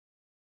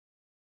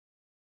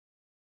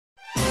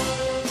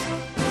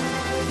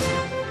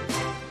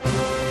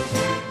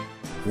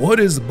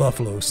What is the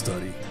Buffalo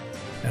study?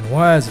 And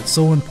why is it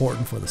so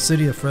important for the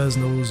City of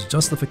Fresno's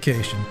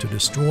justification to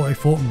destroy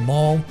Fulton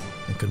Mall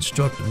and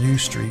construct a new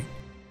street?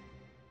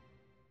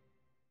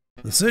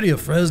 The City of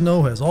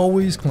Fresno has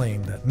always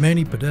claimed that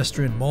many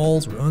pedestrian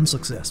malls were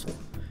unsuccessful,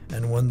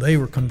 and when they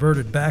were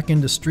converted back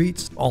into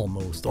streets,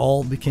 almost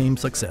all became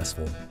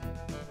successful.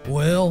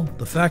 Well,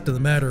 the fact of the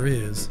matter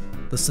is,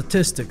 the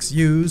statistics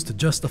used to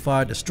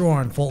justify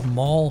destroying Fulton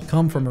Mall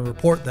come from a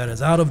report that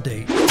is out of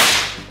date.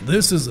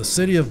 This is the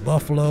City of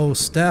Buffalo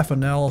staff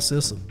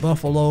analysis of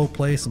Buffalo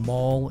Place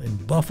Mall in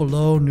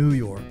Buffalo, New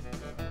York.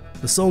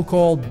 The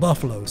so-called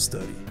Buffalo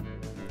study.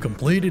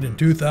 Completed in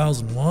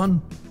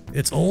 2001,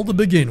 it's old to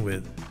begin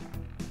with.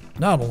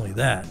 Not only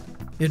that,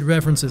 it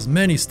references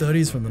many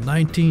studies from the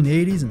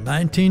 1980s and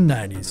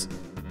 1990s.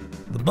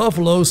 The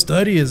Buffalo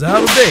study is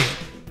out of date.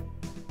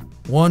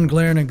 One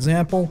glaring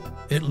example,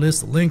 it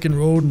lists the Lincoln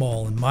Road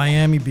Mall in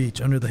Miami Beach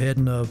under the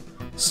heading of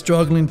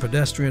Struggling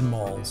Pedestrian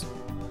Malls.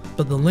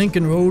 But the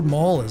Lincoln Road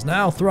Mall is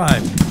now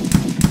thriving.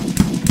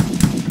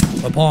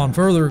 Upon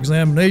further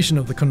examination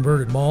of the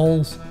converted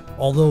malls,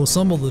 although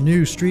some of the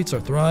new streets are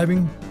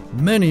thriving,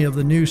 many of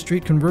the new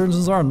street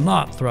conversions are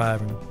not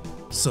thriving.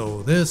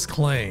 So this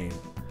claim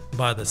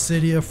by the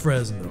City of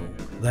Fresno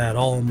that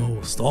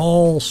almost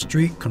all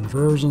street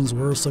conversions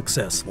were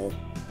successful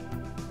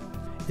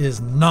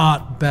is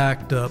not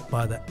backed up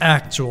by the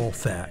actual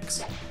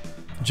facts.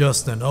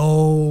 Just an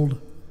old,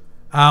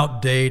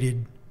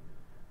 outdated,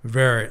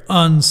 very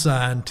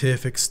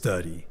unscientific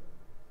study.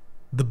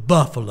 The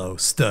Buffalo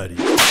study.